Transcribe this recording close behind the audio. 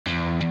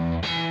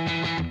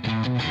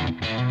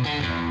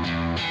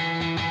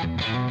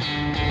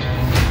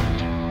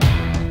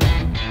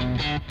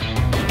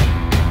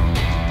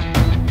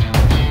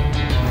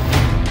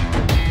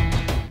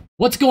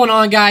What's going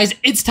on, guys?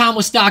 It's Tom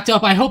with Stocked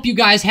Up. I hope you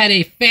guys had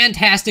a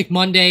fantastic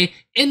Monday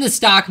in the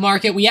stock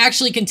market. We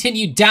actually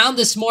continued down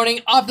this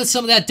morning off of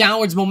some of that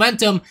downwards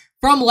momentum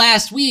from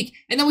last week,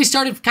 and then we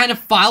started kind of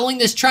following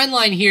this trend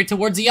line here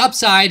towards the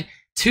upside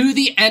to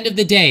the end of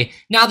the day.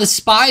 Now the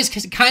SPY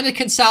is kind of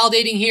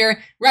consolidating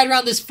here right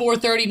around this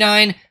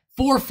 439,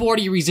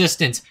 440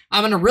 resistance.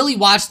 I'm going to really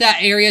watch that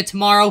area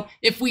tomorrow.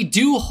 If we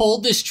do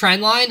hold this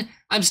trend line,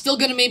 I'm still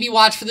going to maybe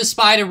watch for the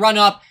SPY to run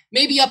up,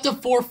 maybe up to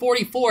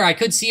 444. I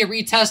could see a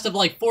retest of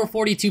like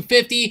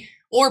 442.50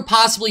 or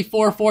possibly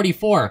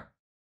 444.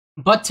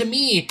 But to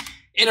me,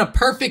 in a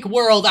perfect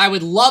world, I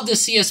would love to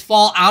see us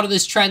fall out of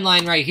this trend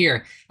line right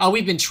here.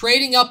 We've been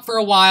trading up for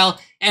a while,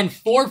 and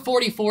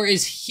 444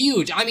 is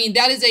huge. I mean,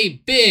 that is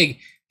a big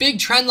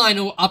trend line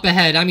up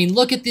ahead. I mean,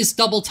 look at this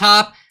double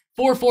top.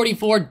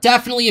 444,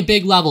 definitely a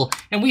big level.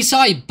 And we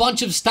saw a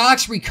bunch of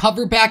stocks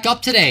recover back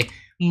up today.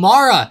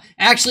 Mara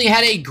actually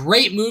had a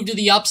great move to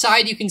the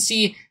upside. You can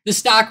see the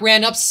stock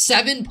ran up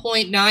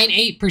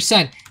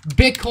 7.98%.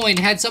 Bitcoin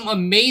had some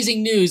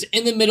amazing news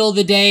in the middle of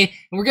the day,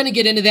 and we're going to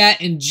get into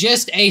that in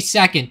just a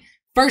second.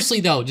 Firstly,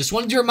 though, just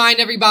wanted to remind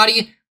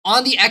everybody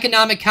on the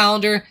economic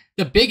calendar,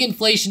 the big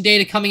inflation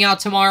data coming out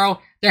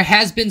tomorrow. There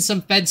has been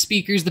some Fed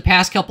speakers the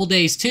past couple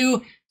days,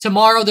 too.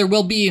 Tomorrow, there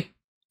will be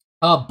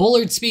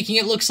Bullard speaking,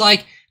 it looks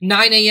like,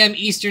 9 a.m.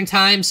 Eastern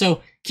time,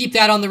 so keep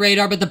that on the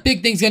radar. But the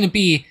big thing's going to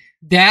be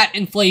that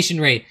inflation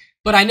rate.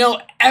 But I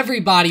know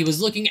everybody was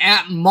looking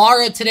at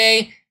Mara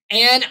today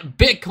and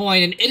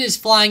Bitcoin, and it is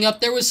flying up.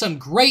 There was some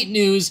great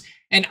news,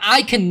 and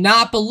I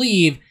cannot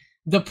believe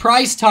the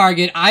price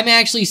target I'm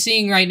actually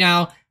seeing right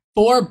now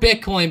for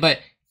Bitcoin. But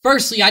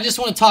firstly, I just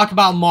want to talk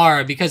about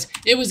Mara because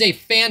it was a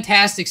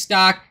fantastic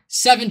stock,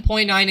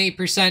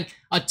 7.98%,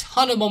 a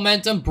ton of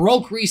momentum,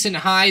 broke recent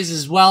highs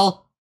as well.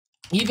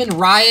 Even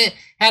Riot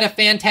had a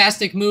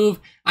fantastic move.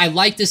 I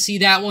like to see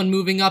that one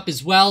moving up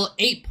as well.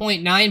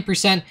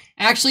 8.9%.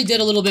 Actually did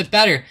a little bit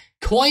better.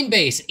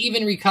 Coinbase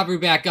even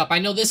recovered back up. I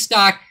know this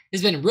stock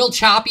has been real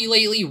choppy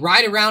lately,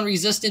 right around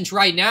resistance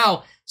right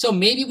now. So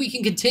maybe we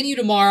can continue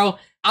tomorrow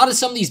out of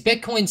some of these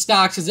Bitcoin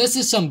stocks, because this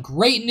is some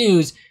great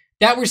news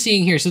that we're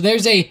seeing here. So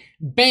there's a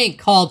bank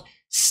called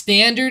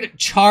Standard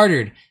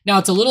Chartered. Now,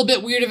 it's a little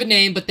bit weird of a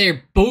name, but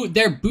they're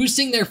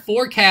boosting their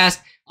forecast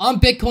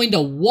on Bitcoin to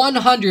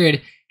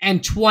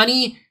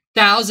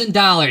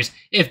 $120,000.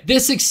 If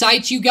this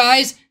excites you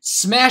guys,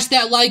 smash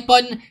that like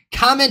button.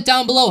 Comment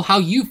down below how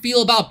you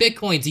feel about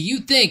Bitcoin. Do you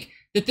think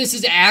that this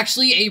is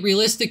actually a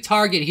realistic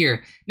target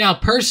here? Now,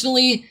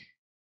 personally,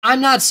 I'm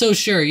not so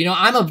sure. You know,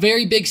 I'm a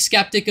very big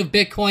skeptic of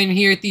Bitcoin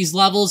here at these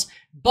levels,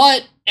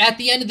 but at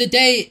the end of the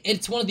day,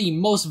 it's one of the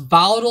most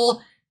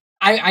volatile,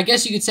 I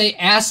guess you could say,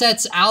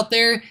 assets out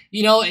there.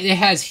 You know, it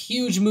has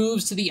huge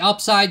moves to the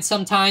upside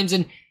sometimes,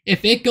 and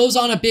if it goes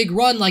on a big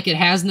run like it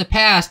has in the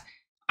past,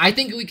 I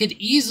think we could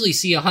easily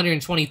see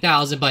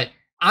 120,000, but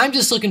I'm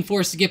just looking for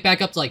us to get back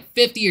up to like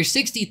 50 or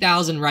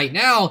 60,000 right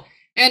now.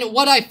 And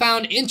what I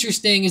found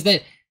interesting is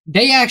that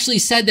they actually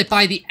said that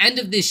by the end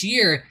of this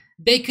year,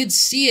 they could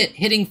see it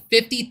hitting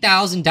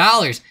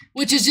 $50,000,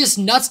 which is just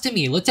nuts to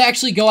me. Let's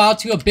actually go out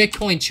to a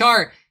Bitcoin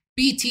chart,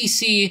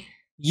 BTC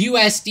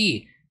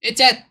USD.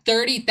 It's at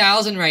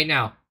 30,000 right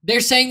now.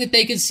 They're saying that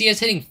they could see us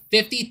hitting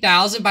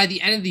 50,000 by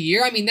the end of the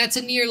year. I mean, that's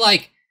a near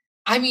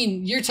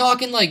you're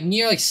talking like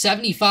near like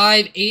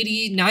 75,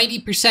 80,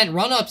 90%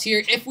 run-ups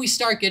here if we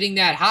start getting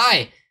that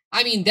high.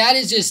 I mean,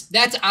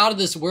 that's out of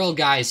this world,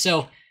 guys.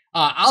 So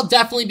I'll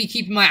definitely be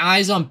keeping my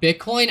eyes on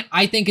Bitcoin.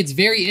 I think it's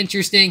very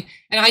interesting,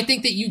 and I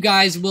think that you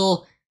guys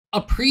will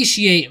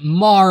appreciate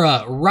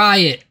Mara,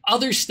 Riot,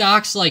 other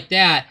stocks like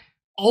that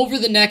over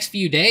the next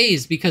few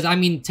days, because, I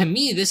mean, to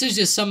me, this is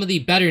just some of the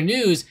better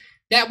news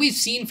that we've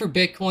seen for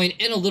Bitcoin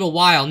in a little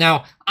while.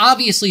 Now,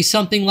 obviously,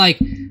 something like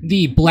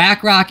the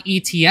BlackRock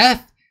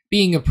ETF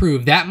being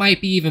approved, that might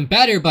be even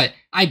better, but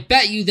I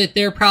bet you that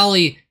they're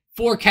probably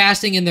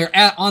forecasting and they're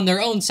on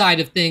their own side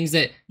of things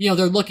that, you know,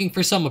 they're looking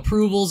for some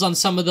approvals on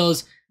some of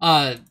those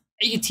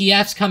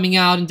ETFs coming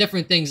out and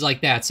different things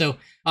like that. So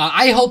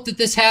I hope that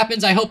this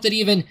happens. I hope that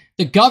even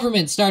the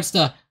government starts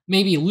to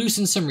maybe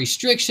loosen some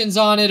restrictions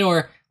on it,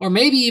 or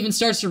maybe even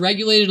starts to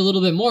regulate it a little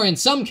bit more. In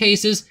some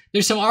cases,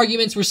 there's some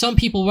arguments where some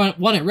people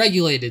want it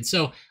regulated.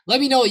 So let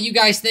me know what you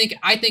guys think.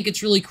 I think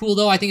it's really cool,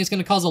 though. I think it's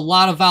going to cause a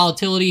lot of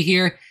volatility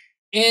here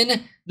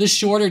in the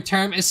shorter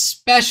term,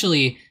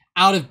 especially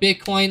out of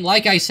Bitcoin.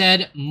 Like I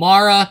said,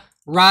 Mara,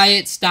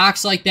 Riot,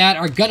 stocks like that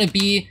are going to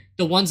be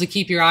the ones to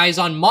keep your eyes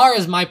on. Mara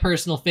is my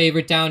personal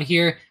favorite down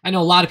here. I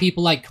know a lot of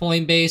people like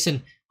Coinbase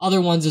and other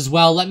ones as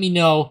well. Let me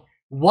know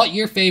what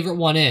your favorite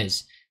one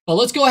is. But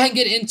let's go ahead and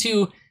get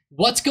into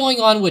what's going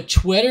on with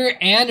Twitter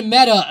and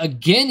Meta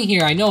again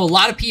here. I know a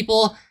lot of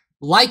people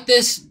like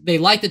this. They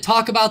like to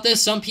talk about this.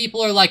 Some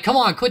people are like, come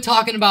on, quit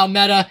talking about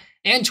Meta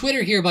and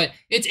Twitter here. But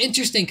it's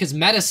interesting because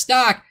Meta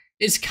stock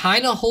is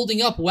kind of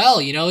holding up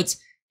well. You know, it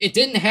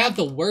didn't have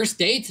the worst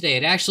day today.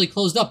 It actually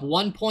closed up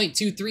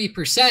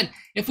 1.23%.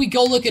 If we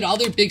go look at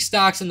other big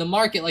stocks in the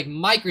market, like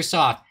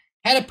Microsoft,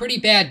 had a pretty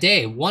bad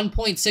day,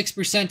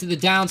 1.6% to the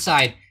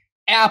downside.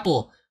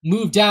 Apple,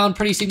 moved down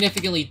pretty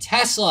significantly.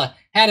 Tesla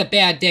had a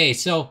bad day.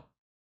 So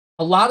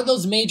a lot of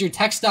those major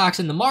tech stocks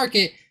in the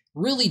market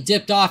really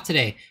dipped off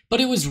today.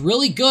 But it was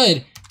really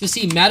good to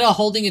see Meta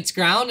holding its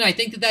ground. And I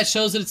think that that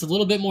shows that it's a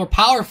little bit more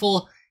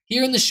powerful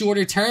here in the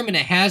shorter term. And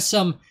it has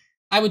some,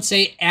 I would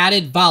say,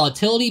 added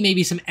volatility,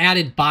 maybe some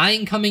added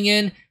buying coming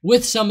in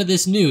with some of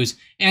this news.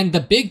 And the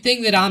big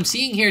thing that I'm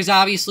seeing here is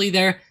obviously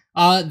their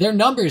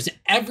numbers.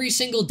 Every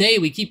single day,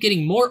 we keep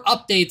getting more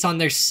updates on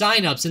their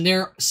signups, and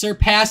they're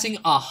surpassing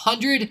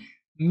 100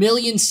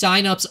 million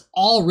signups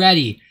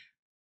already.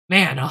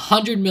 Man,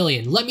 100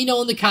 million. Let me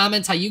know in the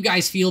comments how you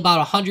guys feel about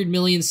 100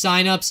 million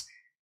signups.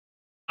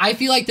 I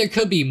feel like there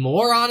could be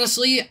more,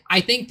 honestly.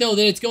 I think, though,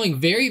 that it's going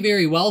very,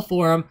 very well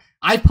for them.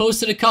 I've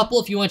posted a couple.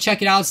 If you want to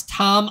check it out, it's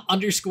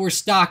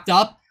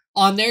Tom_StockedUp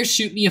on there.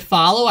 Shoot me a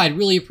follow. I'd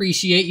really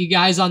appreciate you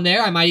guys on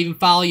there. I might even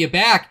follow you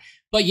back.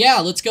 But yeah,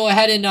 let's go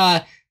ahead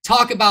and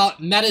talk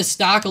about Meta's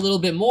stock a little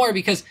bit more,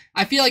 because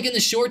I feel like in the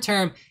short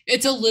term,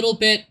 it's a little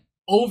bit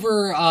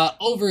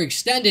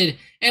overextended.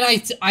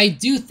 And I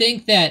do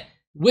think that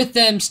with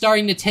them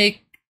starting to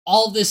take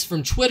all this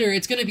from Twitter,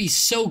 it's going to be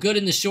so good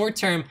in the short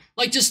term.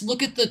 Like, just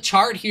look at the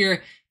chart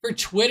here for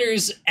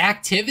Twitter's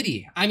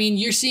activity. I mean,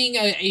 you're seeing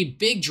a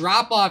big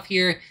drop off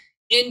here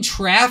in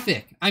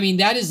traffic. I mean,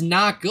 that is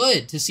not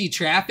good to see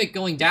traffic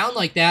going down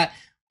like that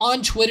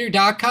on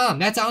twitter.com.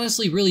 That's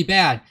honestly really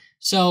bad.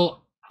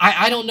 So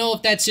I don't know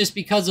if that's just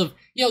because of,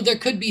 there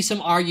could be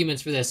some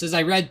arguments for this. As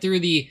I read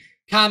through the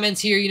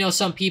comments here,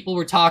 some people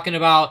were talking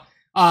about,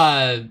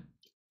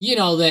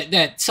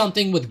 that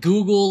something with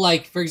Google,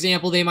 like, for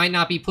example, they might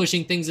not be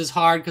pushing things as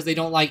hard because they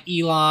don't like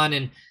Elon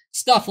and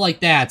stuff like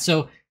that.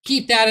 So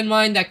keep that in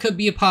mind. That could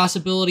be a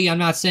possibility. I'm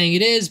not saying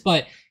it is,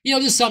 but,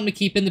 just something to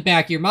keep in the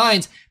back of your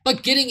minds.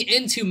 But getting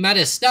into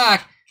Meta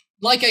stock,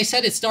 like I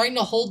said, it's starting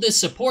to hold this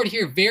support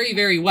here very,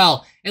 very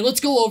well. And let's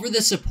go over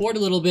this support a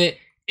little bit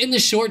in the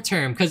short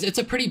term, because it's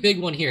a pretty big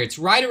one here. It's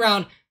right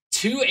around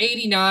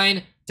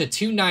 289 to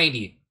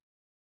 290.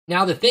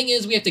 Now, the thing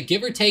is, we have to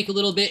give or take a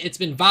little bit. It's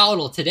been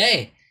volatile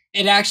today.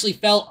 It actually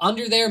fell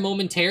under there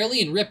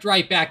momentarily and ripped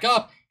right back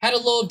up. Had a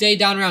low of day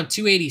down around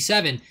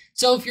 287.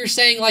 So if you're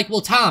saying, like,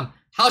 well, Tom,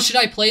 how should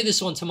I play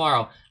this one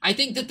tomorrow? I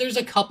think that there's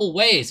a couple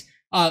ways.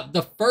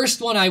 The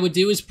first one I would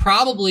do is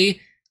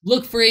probably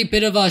look for a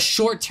bit of a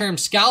short-term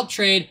scalp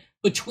trade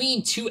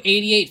between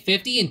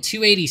 288.50 and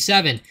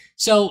 287.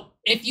 So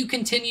if you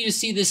continue to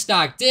see this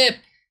stock dip,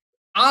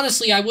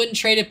 honestly, I wouldn't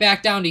trade it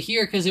back down to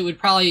here, because it would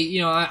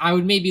probably, I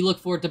would maybe look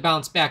for it to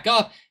bounce back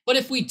up. But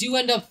if we do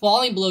end up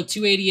falling below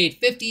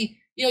 288.50,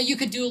 you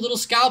could do a little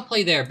scalp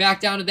play there, back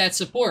down to that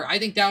support. I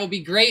think that would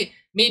be great.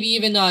 Maybe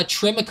even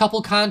trim a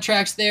couple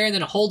contracts there and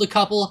then hold a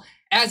couple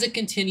as it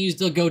continues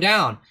to go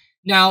down.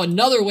 Now,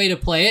 another way to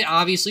play it,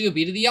 obviously, would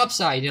be to the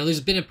upside.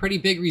 There's been a pretty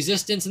big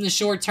resistance in the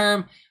short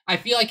term. I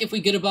feel like if we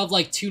get above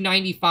like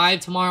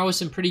 295 tomorrow with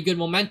some pretty good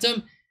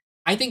momentum,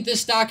 I think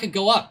this stock could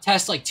go up,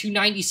 test like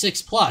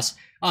 296 plus.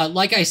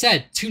 Like I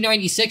said,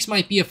 296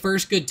 might be a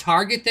first good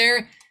target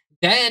there.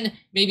 Then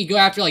maybe go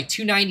after like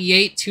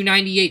 298,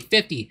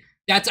 298.50.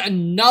 That's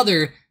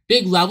another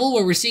big level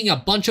where we're seeing a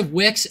bunch of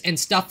wicks and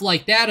stuff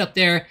like that up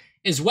there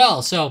as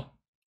well. So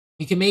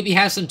you can maybe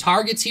have some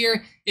targets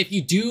here. If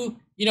you do,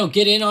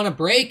 get in on a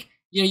break,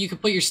 you can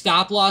put your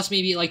stop loss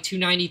maybe at like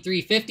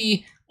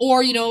 293.50.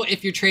 Or,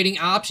 if you're trading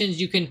options,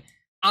 you can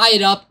eye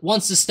it up.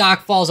 Once the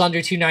stock falls under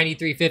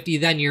 293.50,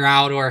 then you're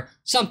out, or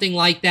something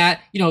like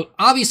that.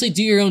 Obviously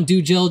do your own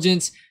due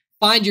diligence,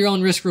 find your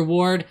own risk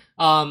reward.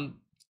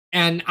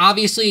 And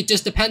obviously it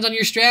just depends on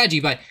your strategy,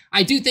 but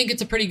I do think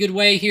it's a pretty good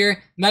way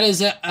here.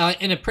 Meta's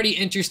in a pretty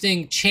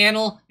interesting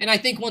channel. And I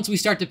think once we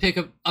start to pick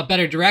a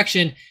better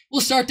direction,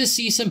 we'll start to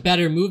see some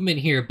better movement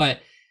here. But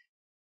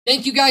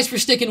thank you guys for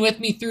sticking with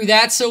me through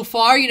that so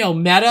far.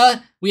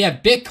 Meta, we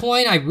have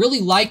Bitcoin. I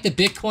really like the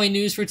Bitcoin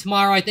news for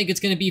tomorrow. I think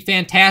it's going to be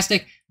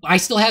fantastic. I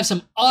still have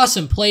some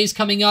awesome plays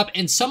coming up,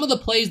 and some of the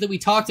plays that we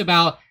talked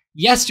about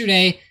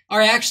yesterday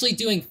are actually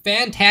doing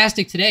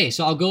fantastic today.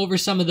 So I'll go over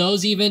some of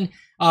those even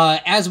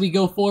as we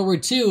go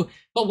forward too.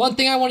 But one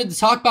thing I wanted to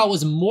talk about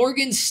was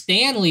Morgan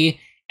Stanley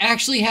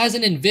actually has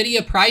an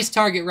Nvidia price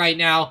target right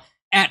now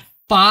at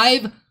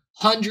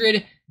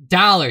 $500.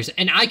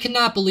 And I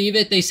cannot believe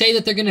it. They say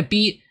that they're going to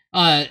beat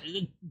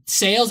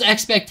sales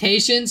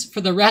expectations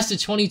for the rest of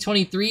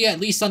 2023, at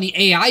least on the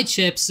AI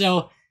chips.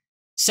 So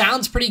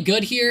sounds pretty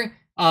good here.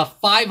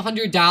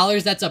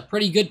 $500, that's a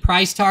pretty good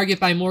price target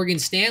by Morgan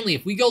Stanley.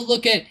 If we go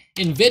look at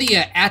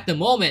Nvidia at the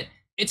moment,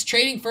 it's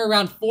trading for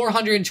around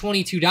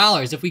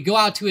 $422. If we go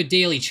out to a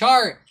daily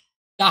chart,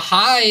 the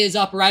high is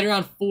up right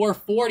around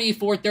 440,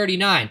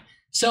 439.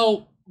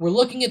 So we're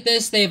looking at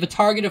this. They have a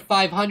target of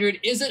 500.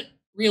 Is it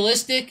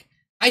realistic?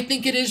 I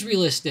think it is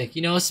realistic,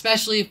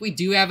 especially if we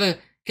do have a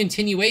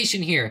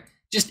continuation here.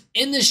 Just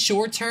in the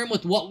short term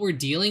with what we're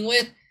dealing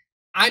with,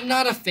 I'm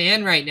not a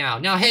fan right now.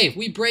 Now, hey, if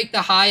we break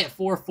the high at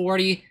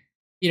 440,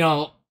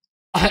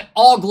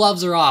 all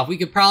gloves are off. We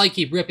could probably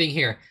keep ripping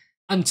here.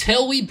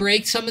 Until we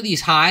break some of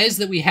these highs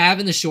that we have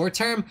in the short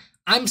term,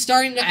 I'm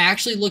starting to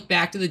actually look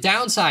back to the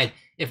downside.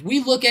 If we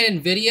look at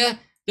Nvidia,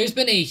 there's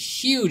been a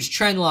huge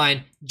trend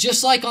line,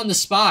 just like on the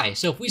SPY.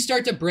 So if we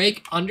start to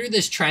break under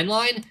this trend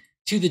line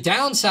to the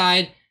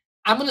downside,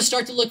 I'm going to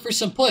start to look for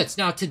some puts.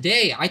 Now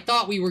today, I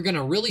thought we were going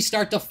to really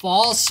start to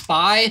fall.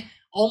 SPY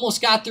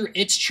almost got through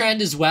its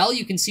trend as well.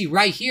 You can see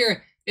right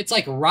here, it's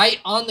like right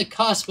on the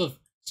cusp of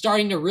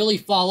starting to really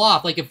fall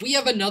off. Like if we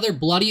have another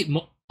bloody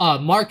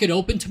market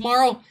open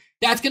tomorrow,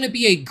 that's going to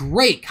be a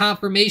great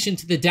confirmation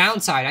to the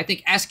downside. I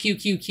think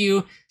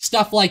SQQQ,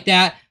 stuff like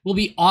that, will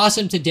be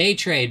awesome to day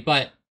trade.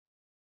 But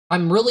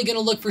I'm really going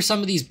to look for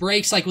some of these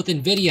breaks like with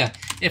Nvidia.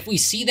 If we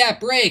see that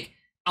break,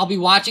 I'll be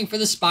watching for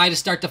the SPY to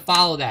start to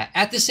follow that.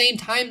 At the same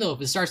time, though,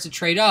 if it starts to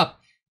trade up,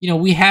 you know,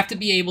 we have to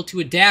be able to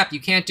adapt. You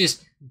can't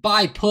just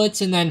buy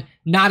puts and then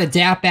not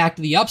adapt back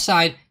to the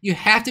upside. You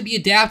have to be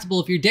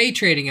adaptable if you're day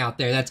trading out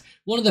there. That's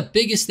one of the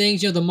biggest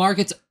things. You know, the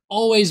market's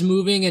always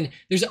moving and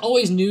there's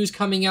always news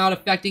coming out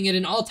affecting it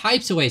in all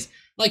types of ways.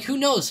 Like, who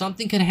knows?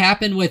 Something could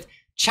happen with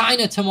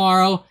China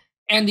tomorrow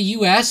and the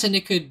US and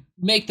it could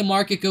make the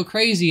market go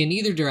crazy in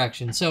either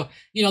direction. So,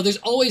 you know, there's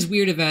always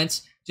weird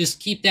events. Just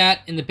keep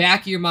that in the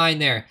back of your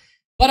mind there.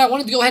 But I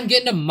wanted to go ahead and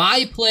get into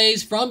my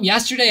plays from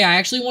yesterday. I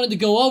actually wanted to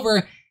go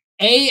over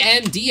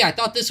AMD. I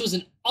thought this was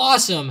an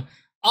awesome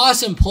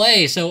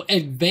play. So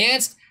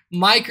advanced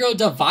micro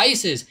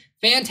devices.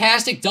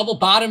 Fantastic double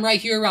bottom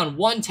right here around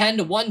 110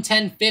 to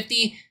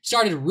 110.50.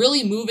 Started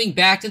really moving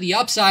back to the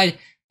upside.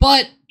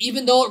 But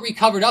even though it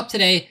recovered up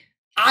today,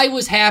 I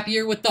was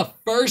happier with the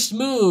first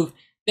move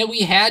that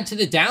we had to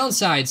the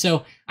downside.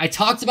 So I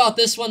talked about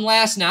this one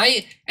last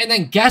night, and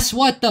then guess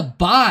what? The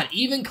bot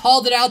even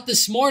called it out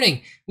this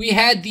morning. We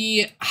had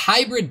the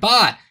hybrid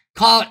bot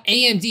call out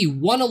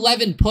AMD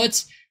 111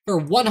 puts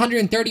for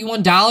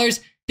 $131.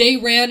 They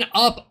ran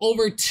up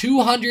over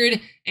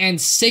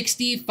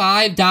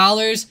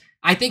 $265.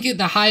 I think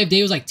the high of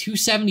day was like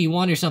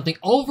 271 or something.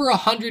 Over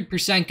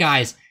 100%,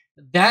 guys.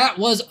 That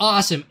was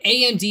awesome.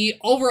 AMD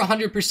over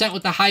 100%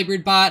 with the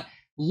hybrid bot.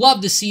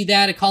 Love to see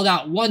that. It called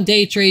out one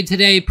day trade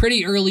today,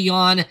 pretty early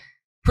on.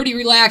 Pretty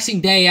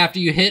relaxing day after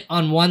you hit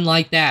on one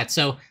like that.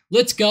 So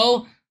let's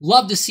go.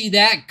 Love to see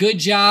that. Good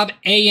job,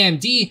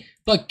 AMD.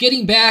 But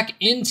getting back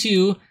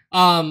into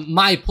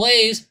my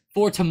plays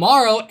for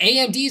tomorrow,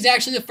 AMD is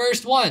actually the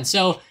first one.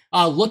 So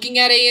looking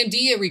at AMD,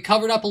 it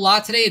recovered up a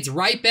lot today. It's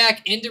right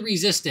back into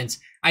resistance.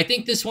 I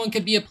think this one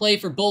could be a play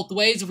for both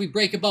ways. If we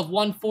break above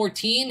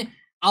 114,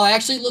 I'll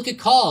actually look at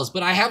calls.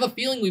 But I have a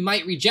feeling we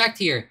might reject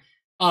here.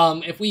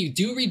 If we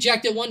do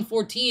reject at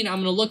 114, I'm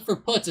going to look for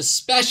puts,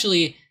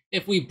 especially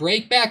if we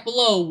break back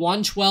below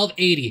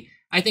 112.80.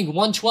 I think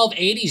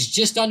 112.80 is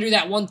just under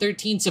that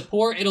 113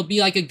 support. It'll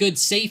be like a good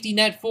safety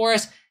net for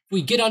us. If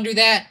we get under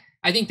that,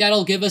 I think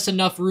that'll give us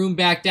enough room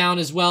back down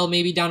as well,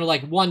 maybe down to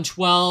like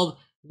 112,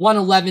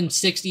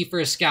 111.60 for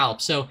a scalp.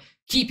 So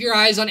keep your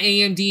eyes on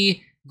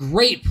AMD.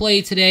 Great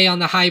play today on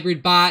the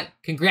hybrid bot.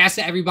 Congrats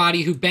to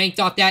everybody who banked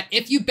off that.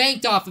 If you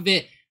banked off of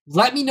it,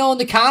 let me know in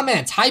the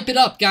comments. Hype it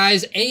up,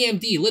 guys.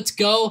 AMD, let's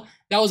go.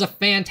 That was a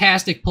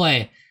fantastic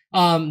play.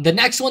 The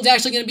next one's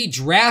actually going to be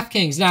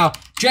DraftKings. Now,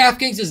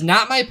 DraftKings is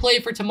not my play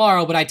for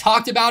tomorrow, but I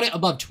talked about it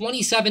above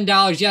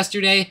 $27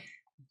 yesterday.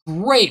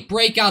 Great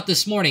breakout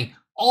this morning.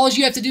 All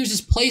you have to do is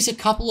just place a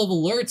couple of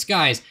alerts,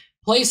 guys.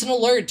 Place an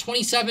alert,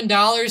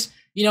 $27.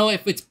 You know,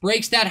 if it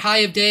breaks that high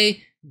of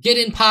day, get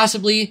in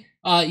possibly.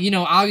 You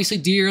know, obviously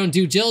do your own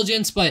due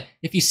diligence, but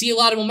if you see a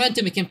lot of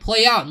momentum, it can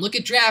play out. And look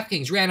at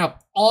DraftKings, ran up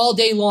all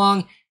day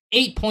long,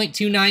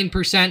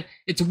 8.29%.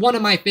 It's one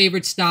of my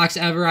favorite stocks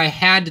ever. I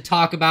had to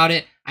talk about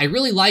it. I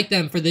really like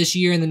them for this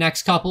year and the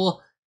next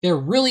couple. They're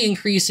really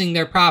increasing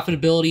their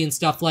profitability and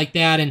stuff like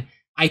that, and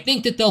I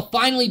think that they'll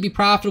finally be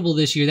profitable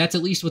this year. That's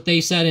at least what they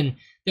said in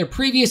their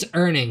previous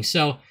earnings.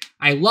 So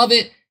I love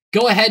it.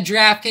 Go ahead,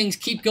 DraftKings.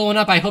 Keep going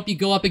up. I hope you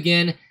go up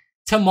again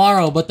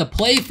tomorrow. But the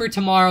play for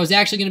tomorrow is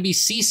actually going to be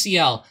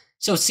CCL.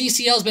 So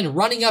CCL has been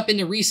running up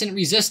into recent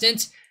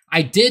resistance.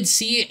 I did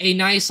see a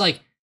nice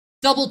like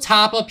double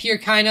top up here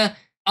kind of.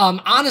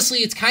 Honestly,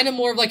 it's kind of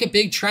more of like a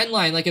big trend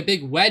line, like a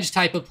big wedge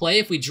type of play.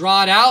 If we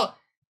draw it out,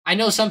 I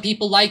know some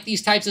people like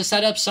these types of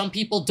setups, some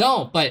people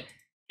don't. But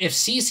if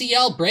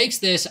CCL breaks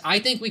this, I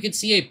think we could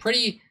see a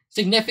pretty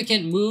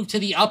significant move to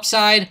the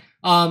upside.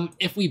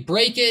 If we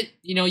break it,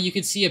 you know, you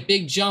could see a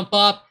big jump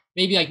up,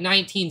 maybe like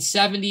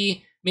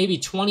 1970, maybe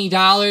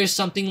 $20,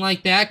 something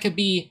like that could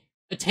be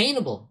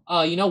attainable.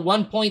 You know,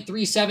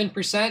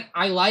 1.37%.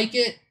 I like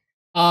it.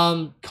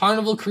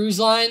 Carnival Cruise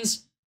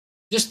Lines,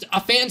 just a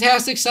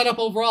fantastic setup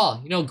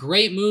overall. You know,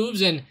 great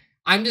moves, and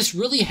I'm just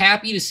really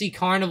happy to see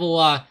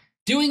Carnival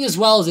doing as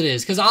well as it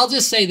is. Because I'll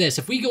just say this,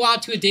 if we go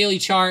out to a daily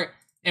chart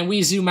and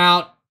we zoom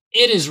out,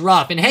 it is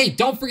rough. And hey,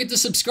 don't forget to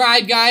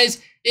subscribe,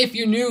 guys. If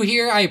you're new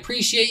here, I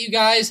appreciate you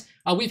guys.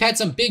 We've had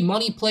some big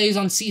money plays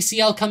on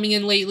CCL coming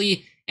in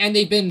lately, and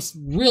they've been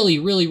really,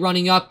 really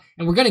running up.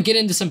 And we're going to get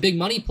into some big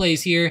money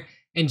plays here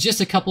in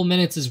just a couple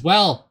minutes as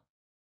well.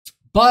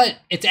 But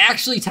it's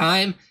actually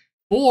time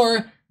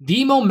for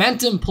the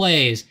momentum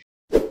plays.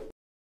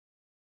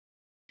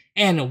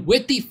 And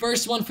with the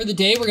first one for the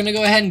day, we're going to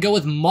go ahead and go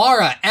with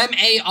Mara,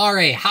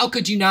 M-A-R-A. How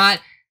could you not?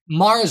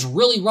 Mara's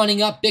really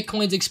running up.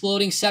 Bitcoin's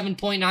exploding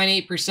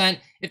 7.98%.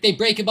 If they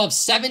break above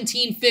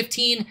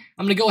 17.15,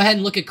 I'm going to go ahead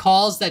and look at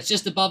calls. That's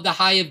just above the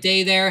high of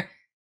day there.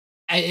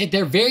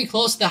 They're very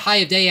close to the high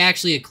of day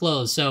actually at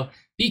close. So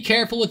be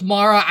careful with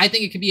Mara. I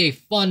think it could be a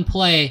fun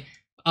play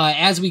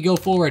as we go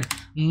forward.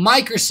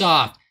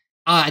 Microsoft.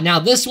 Now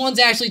this one's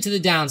actually to the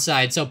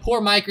downside. So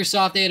poor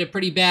Microsoft. They had a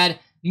pretty bad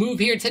move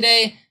here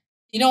today.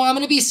 You know, I'm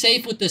going to be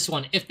safe with this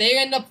one. If they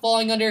end up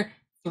falling under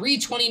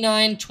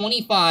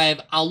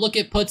 329.25, I'll look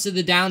at puts to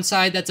the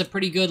downside. That's a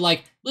pretty good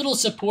like little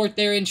support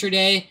there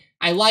intraday.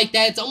 I like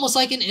that. It's almost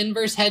like an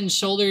inverse head and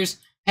shoulders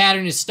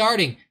pattern is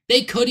starting.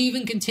 They could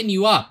even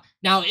continue up.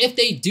 Now, if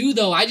they do,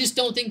 though, I just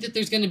don't think that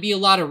there's going to be a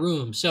lot of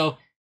room. So,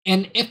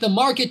 and if the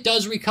market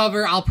does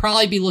recover, I'll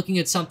probably be looking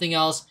at something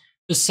else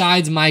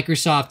besides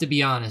Microsoft, to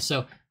be honest.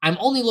 So I'm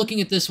only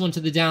looking at this one to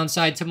the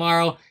downside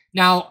tomorrow.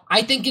 Now,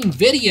 I think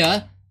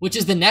Nvidia, which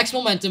is the next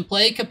momentum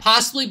play, could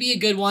possibly be a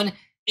good one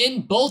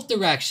in both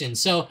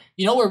directions. So,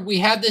 you know, where we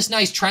have this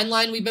nice trend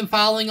line we've been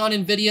following on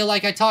Nvidia,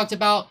 like I talked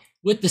about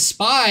with the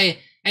SPY.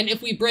 And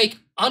if we break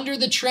under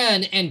the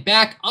trend and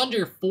back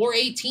under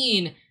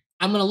 418,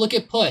 I'm going to look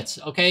at puts,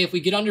 okay? If we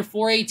get under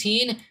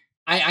 418,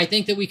 I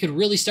think that we could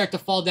really start to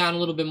fall down a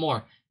little bit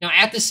more. Now,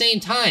 at the same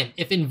time,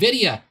 if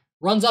Nvidia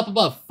runs up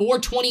above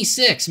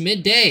 426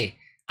 midday,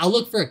 I'll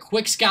look for a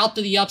quick scalp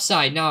to the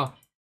upside. Now,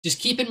 just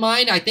keep in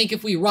mind, I think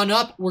if we run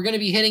up, we're going to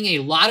be hitting a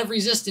lot of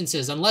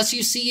resistances. Unless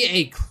you see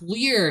a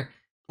clear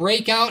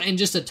breakout and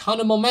just a ton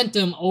of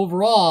momentum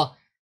overall,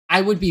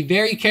 I would be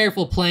very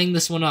careful playing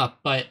this one up.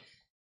 But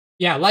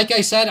yeah, like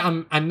I said,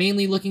 I'm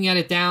mainly looking at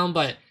it down,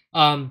 but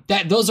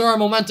those are our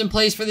momentum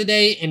plays for the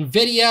day.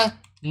 Nvidia,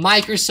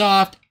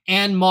 Microsoft,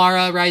 and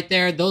Mara right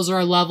there. Those are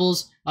our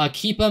levels.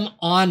 Keep them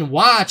on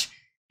watch.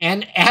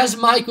 And as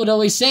Mike would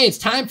always say, it's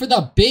time for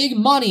the big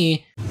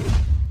money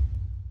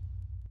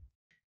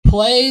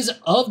plays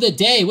of the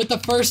day. With the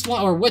first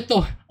one, or with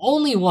the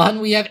only one,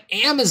 we have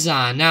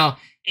Amazon. Now,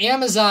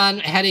 Amazon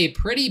had a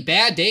pretty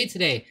bad day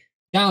today,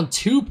 down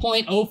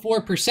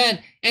 2.04%,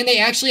 and they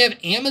actually have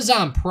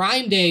Amazon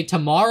Prime Day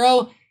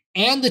tomorrow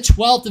and the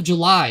 12th of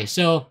July.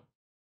 So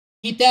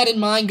keep that in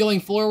mind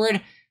going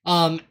forward.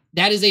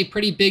 That is a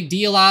pretty big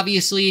deal,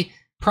 obviously.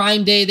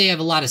 Prime Day, they have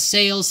a lot of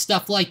sales,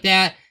 stuff like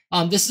that.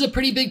 This is a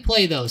pretty big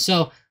play, though.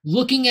 So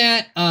looking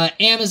at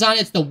Amazon,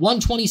 it's the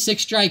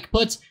 126 strike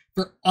puts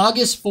for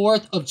August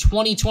 4th of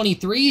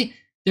 2023.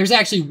 There's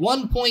actually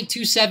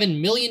 $1.27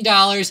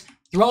 million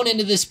thrown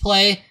into this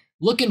play.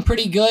 Looking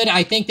pretty good.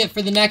 I think that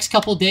for the next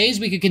couple days,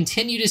 we could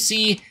continue to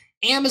see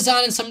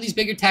Amazon and some of these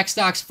bigger tech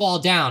stocks fall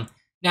down.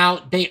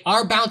 Now, they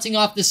are bouncing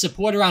off the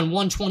support around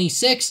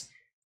 126.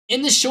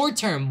 In the short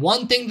term,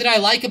 one thing that I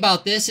like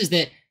about this is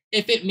that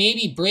if it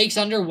maybe breaks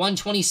under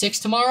 126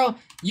 tomorrow,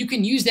 you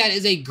can use that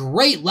as a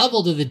great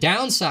level to the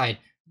downside.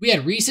 We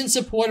had recent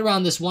support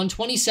around this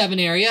 127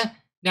 area.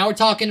 Now we're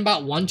talking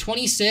about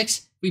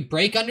 126. We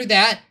break under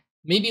that.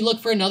 Maybe look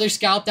for another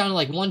scalp down to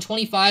like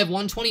 125,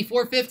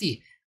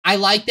 124.50. I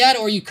like that,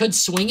 or you could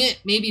swing it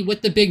maybe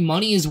with the big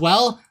money as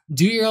well.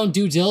 Do your own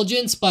due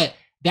diligence, but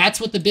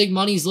that's what the big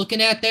money's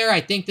looking at there.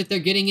 I think that they're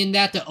getting in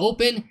that to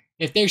open.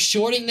 If they're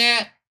shorting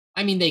that,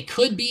 I mean, they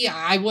could be.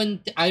 I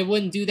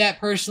wouldn't do that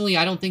personally.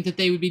 I don't think that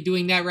they would be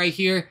doing that right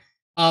here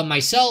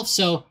myself.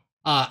 So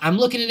I'm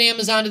looking at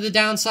Amazon to the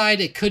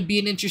downside. It could be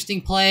an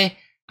interesting play.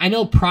 I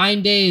know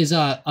Prime Day is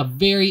a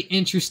very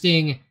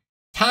interesting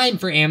time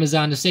for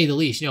Amazon, to say the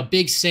least. You know,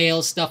 big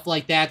sales, stuff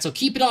like that. So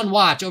keep it on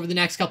watch over the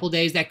next couple of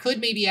days. That could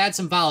maybe add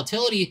some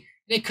volatility,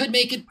 and it could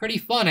make it pretty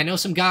fun. I know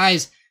some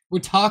guys were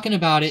talking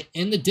about it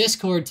in the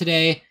Discord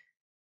today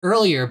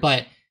earlier,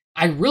 but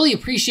I really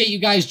appreciate you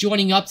guys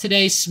joining up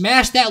today.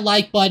 Smash that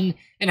like button,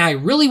 and I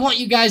really want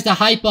you guys to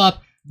hype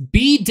up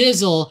B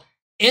Dizzle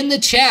in the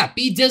chat.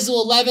 B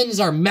Dizzle 11 is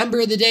our member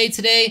of the day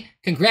today.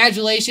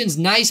 Congratulations.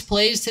 Nice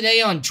plays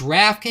today on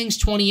DraftKings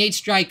 28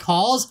 strike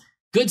calls.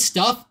 Good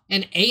stuff.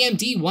 And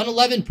AMD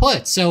 111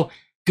 puts. So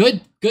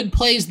good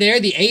plays there.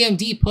 The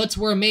AMD puts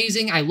were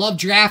amazing. I love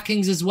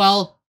DraftKings as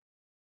well.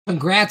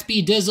 Congrats,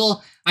 B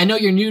Dizzle. I know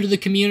you're new to the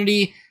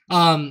community.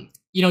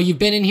 You know, you've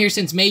been in here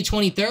since May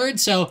 23rd,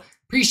 so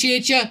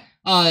appreciate you.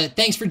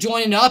 Thanks for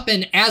joining up.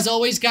 And as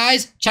always,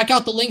 guys, check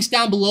out the links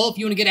down below if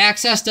you want to get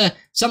access to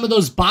some of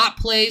those bot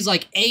plays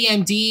like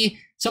AMD,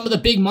 some of the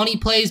big money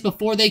plays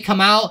before they come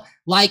out,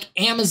 like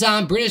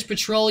Amazon, British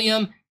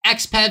Petroleum,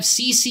 XPEV,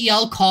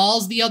 CCL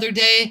calls the other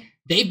day.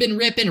 They've been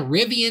ripping.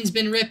 Rivian's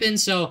been ripping.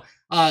 So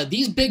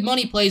these big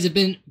money plays have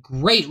been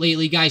great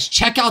lately, guys.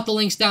 Check out the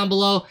links down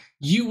below.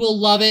 You will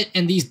love it.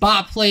 And these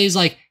bot plays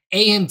like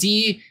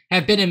AMD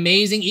have been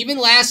amazing. Even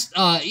last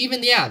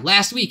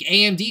week,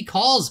 AMD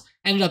calls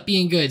ended up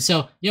being good.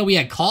 So, you know, we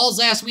had calls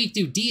last week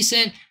do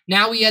decent.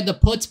 Now we had the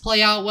puts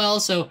play out well.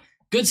 So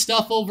good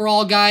stuff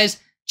overall, guys.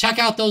 Check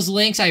out those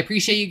links. I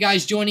appreciate you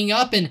guys joining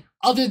up. And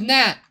other than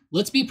that,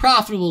 let's be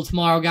profitable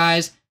tomorrow,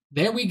 guys.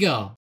 There we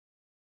go.